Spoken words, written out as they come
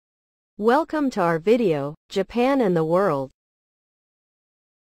Welcome to our video, Japan and the World.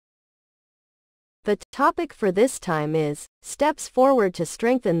 The topic for this time is, Steps Forward to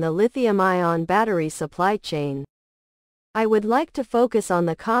Strengthen the Lithium-Ion Battery Supply Chain. I would like to focus on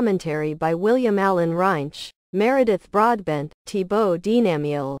the commentary by William Allen Reinsch, Meredith Broadbent, Thibault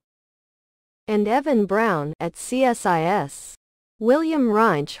Denamiel, and Evan Brown at CSIS. William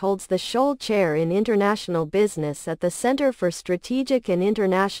Reinsch holds the Scholl Chair in International Business at the Center for Strategic and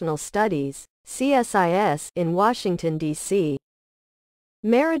International Studies, CSIS, in Washington, D.C.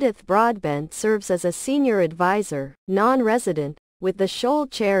 Meredith Broadbent serves as a senior advisor, non-resident, with the Scholl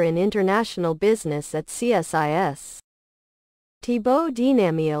Chair in International Business at CSIS. Thibault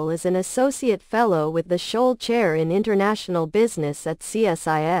Denamiel is an associate fellow with the Scholl Chair in International Business at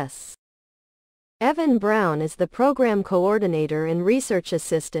CSIS. Evan Brown is the program coordinator and research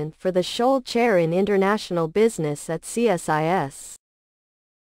assistant for the Scholl Chair in International Business at CSIS.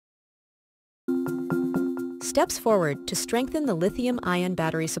 Steps Forward to Strengthen the Lithium-Ion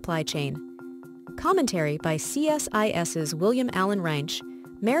Battery Supply Chain. Commentary by CSIS's William Allen Reinsch,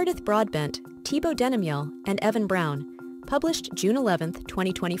 Meredith Broadbent, Thibault Denamiel, and Evan Brown, published June 11,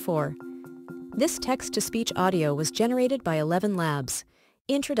 2024. This text-to-speech audio was generated by 11 Labs.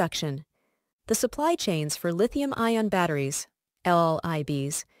 Introduction. The supply chains for lithium-ion batteries,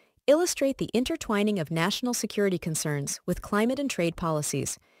 LIBs, illustrate the intertwining of national security concerns with climate and trade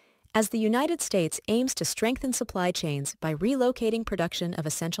policies, as the United States aims to strengthen supply chains by relocating production of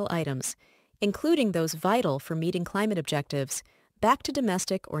essential items, including those vital for meeting climate objectives, back to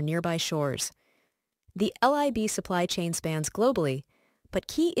domestic or nearby shores. The LIB supply chain spans globally, but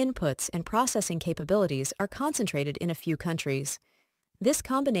key inputs and processing capabilities are concentrated in a few countries. This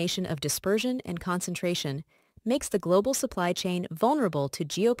combination of dispersion and concentration makes the global supply chain vulnerable to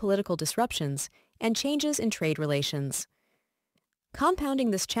geopolitical disruptions and changes in trade relations.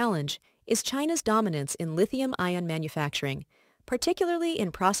 Compounding this challenge is China's dominance in lithium-ion manufacturing, particularly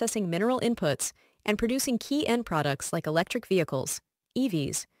in processing mineral inputs and producing key end products like electric vehicles,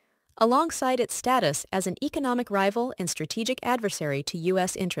 EVs, alongside its status as an economic rival and strategic adversary to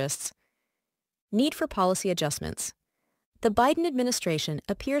U.S. interests. Need for policy adjustments. The Biden administration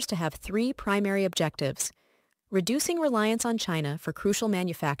appears to have three primary objectives: reducing reliance on China for crucial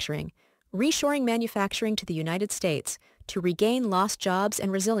manufacturing, reshoring manufacturing to the United States to regain lost jobs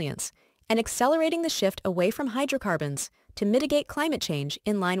and resilience, and accelerating the shift away from hydrocarbons to mitigate climate change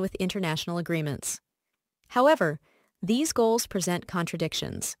in line with international agreements. However, these goals present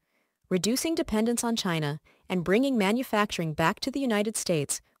contradictions. Reducing dependence on China and bringing manufacturing back to the United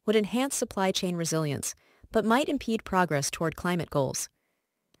States would enhance supply chain resilience, but might impede progress toward climate goals.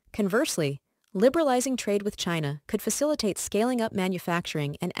 Conversely, liberalizing trade with China could facilitate scaling up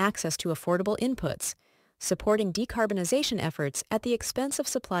manufacturing and access to affordable inputs, supporting decarbonization efforts at the expense of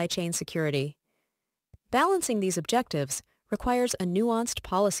supply chain security. Balancing these objectives requires a nuanced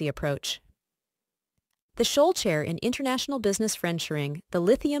policy approach. The Scholl Chair in International Business Friendshoring, the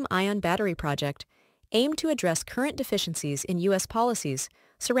Lithium-Ion Battery Project, aimed to address current deficiencies in U.S. policies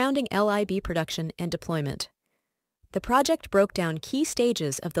surrounding LIB production and deployment. The project broke down key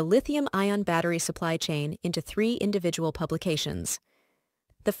stages of the lithium-ion battery supply chain into three individual publications.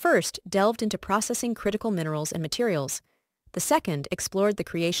 The first delved into processing critical minerals and materials. The second explored the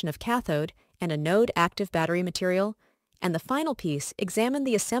creation of cathode and anode active battery material, and the final piece examined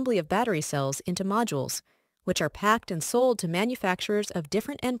the assembly of battery cells into modules, which are packed and sold to manufacturers of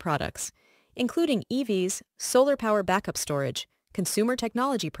different end products, including EVs, solar power backup storage, consumer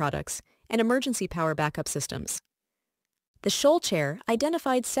technology products, and emergency power backup systems. The Scholl Chair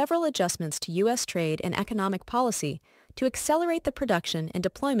identified several adjustments to U.S. trade and economic policy to accelerate the production and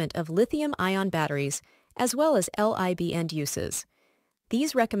deployment of lithium-ion batteries as well as LIB end uses.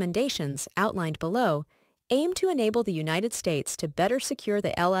 These recommendations, outlined below, aim to enable the United States to better secure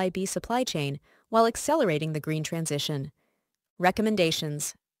the LIB supply chain while accelerating the green transition.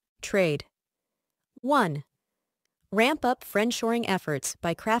 Recommendations. Trade. 1. Ramp up friendshoring efforts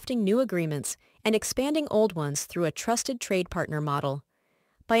by crafting new agreements and expanding old ones through a trusted trade partner model.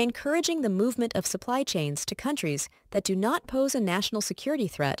 By encouraging the movement of supply chains to countries that do not pose a national security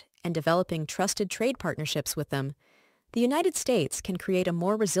threat and developing trusted trade partnerships with them, the United States can create a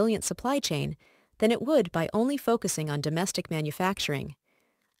more resilient supply chain than it would by only focusing on domestic manufacturing.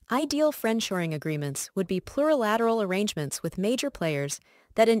 Ideal friendshoring agreements would be plurilateral arrangements with major players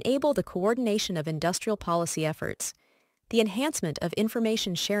that enable the coordination of industrial policy efforts, the enhancement of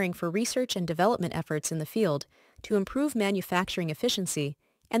information sharing for research and development efforts in the field to improve manufacturing efficiency,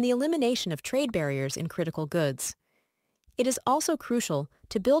 and the elimination of trade barriers in critical goods. It is also crucial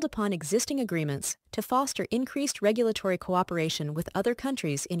to build upon existing agreements to foster increased regulatory cooperation with other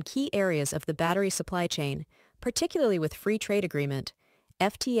countries in key areas of the battery supply chain, particularly with free trade agreement,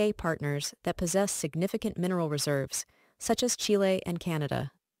 FTA partners that possess significant mineral reserves, such as Chile and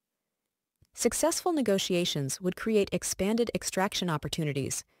Canada. Successful negotiations would create expanded extraction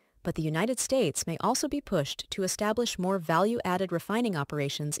opportunities, but the United States may also be pushed to establish more value-added refining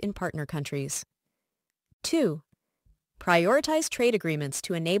operations in partner countries. 2. Prioritize trade agreements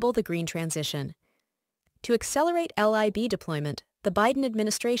to enable the green transition. To accelerate LIB deployment, the Biden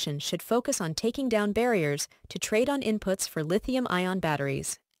administration should focus on taking down barriers to trade on inputs for lithium-ion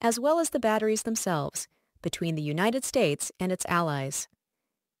batteries, as well as the batteries themselves, between the United States and its allies.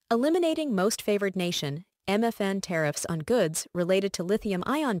 Eliminating Most Favored Nation (MFN) tariffs on goods related to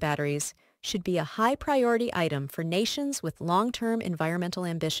lithium-ion batteries should be a high-priority item for nations with long-term environmental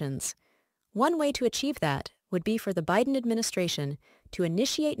ambitions. One way to achieve that would be for the Biden administration to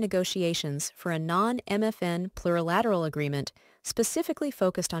initiate negotiations for a non-MFN plurilateral agreement specifically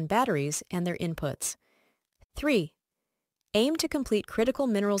focused on batteries and their inputs. 3. Aim to complete critical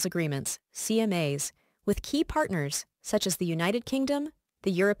minerals agreements, CMAs, with key partners such as the United Kingdom,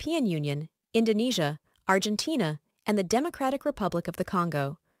 the European Union, Indonesia, Argentina, and the Democratic Republic of the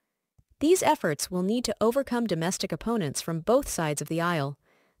Congo. These efforts will need to overcome domestic opponents from both sides of the aisle,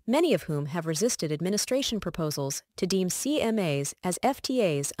 many of whom have resisted administration proposals to deem CMAs as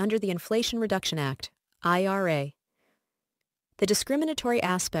FTAs under the Inflation Reduction Act, IRA. The discriminatory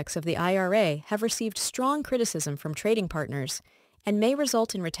aspects of the IRA have received strong criticism from trading partners and may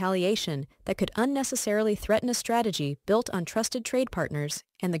result in retaliation that could unnecessarily threaten a strategy built on trusted trade partners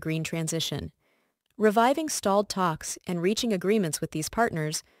and the green transition. Reviving stalled talks and reaching agreements with these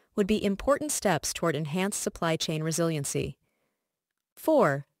partners would be important steps toward enhanced supply chain resiliency.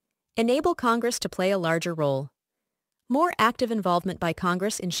 4. Enable Congress to play a larger role. More active involvement by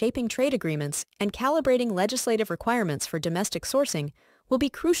Congress in shaping trade agreements and calibrating legislative requirements for domestic sourcing will be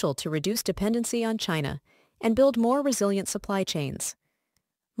crucial to reduce dependency on China and build more resilient supply chains.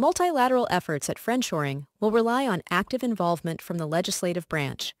 Multilateral efforts at friendshoring will rely on active involvement from the legislative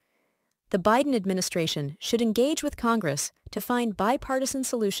branch. The Biden administration should engage with Congress to find bipartisan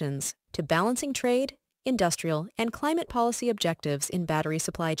solutions to balancing trade, industrial, and climate policy objectives in battery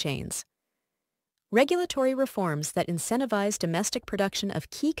supply chains. Regulatory reforms that incentivize domestic production of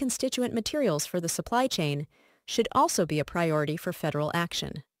key constituent materials for the supply chain should also be a priority for federal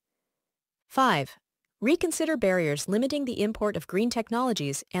action. 5. Reconsider barriers limiting the import of green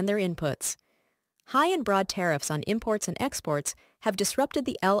technologies and their inputs. High and broad tariffs on imports and exports have disrupted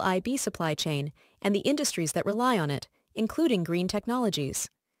the LIB supply chain and the industries that rely on it, including green technologies.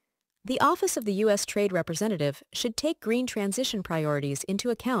 The Office of the U.S. Trade Representative should take green transition priorities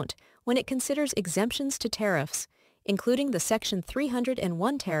into account when it considers exemptions to tariffs, including the Section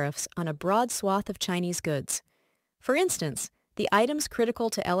 301 tariffs on a broad swath of Chinese goods. For instance, the items critical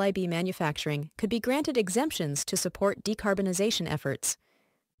to LIB manufacturing could be granted exemptions to support decarbonization efforts.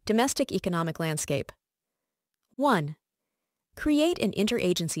 Domestic economic landscape. 1. Create an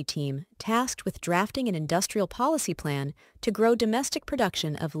interagency team tasked with drafting an industrial policy plan to grow domestic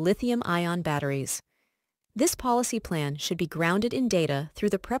production of lithium-ion batteries. This policy plan should be grounded in data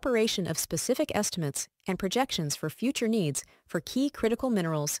through the preparation of specific estimates and projections for future needs for key critical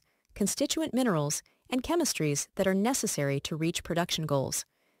minerals, constituent minerals, and chemistries that are necessary to reach production goals.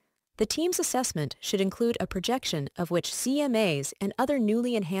 The team's assessment should include a projection of which CMAs and other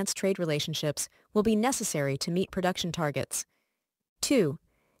newly enhanced trade relationships will be necessary to meet production targets. 2.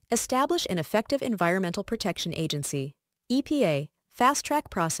 Establish an effective Environmental Protection Agency, EPA, fast-track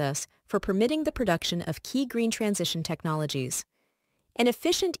process for permitting the production of key green transition technologies. An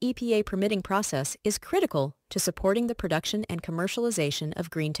efficient EPA permitting process is critical to supporting the production and commercialization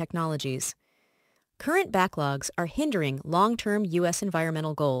of green technologies. Current backlogs are hindering long-term U.S.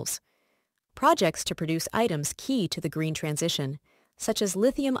 environmental goals. Projects to produce items key to the green transition, such as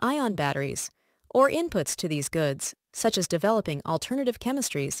lithium-ion batteries, or inputs to these goods, such as developing alternative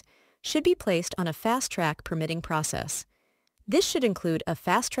chemistries, should be placed on a fast-track permitting process. This should include a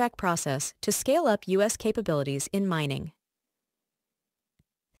fast-track process to scale up U.S. capabilities in mining.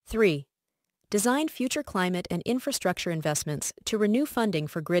 3. Design future climate and infrastructure investments to renew funding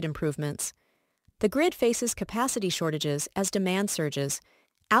for grid improvements. The grid faces capacity shortages as demand surges,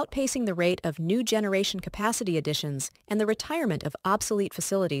 outpacing the rate of new generation capacity additions and the retirement of obsolete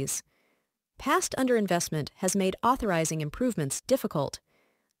facilities. Past underinvestment has made authorizing improvements difficult.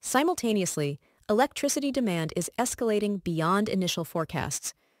 Simultaneously, electricity demand is escalating beyond initial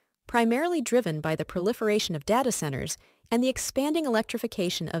forecasts, primarily driven by the proliferation of data centers and the expanding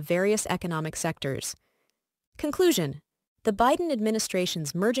electrification of various economic sectors. Conclusion: The Biden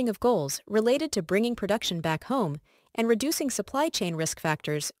administration's merging of goals related to bringing production back home and reducing supply chain risk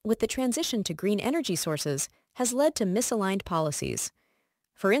factors with the transition to green energy sources has led to misaligned policies.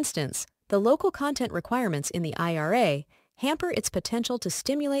 For instance, the local content requirements in the IRA hamper its potential to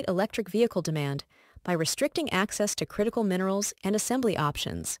stimulate electric vehicle demand by restricting access to critical minerals and assembly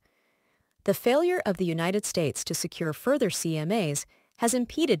options. The failure of the United States to secure further CMAs has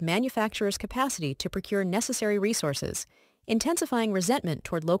impeded manufacturers' capacity to procure necessary resources, intensifying resentment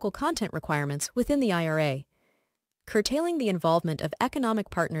toward local content requirements within the IRA. Curtailing the involvement of economic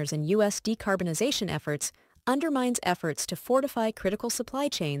partners in U.S. decarbonization efforts undermines efforts to fortify critical supply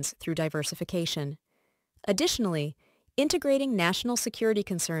chains through diversification. Additionally, integrating national security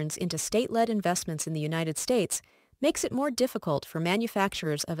concerns into state-led investments in the United States makes it more difficult for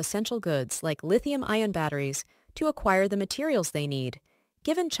manufacturers of essential goods like lithium-ion batteries to acquire the materials they need,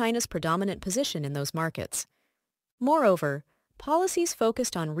 given China's predominant position in those markets. Moreover, policies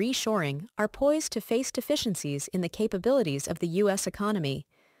focused on reshoring are poised to face deficiencies in the capabilities of the U.S. economy,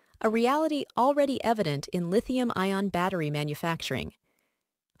 a reality already evident in lithium-ion battery manufacturing.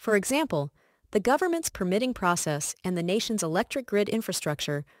 For example, the government's permitting process and the nation's electric grid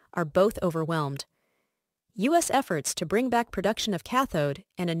infrastructure are both overwhelmed. U.S. efforts to bring back production of cathode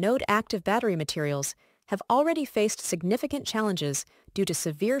and anode-active battery materials have already faced significant challenges due to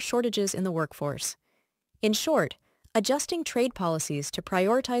severe shortages in the workforce. In short, adjusting trade policies to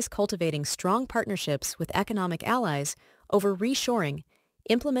prioritize cultivating strong partnerships with economic allies over reshoring,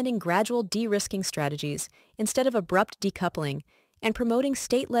 implementing gradual de-risking strategies instead of abrupt decoupling, and promoting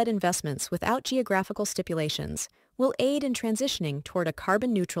state-led investments without geographical stipulations will aid in transitioning toward a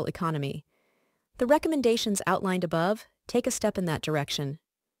carbon-neutral economy. The recommendations outlined above take a step in that direction.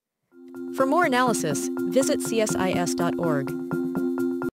 For more analysis, visit csis.org.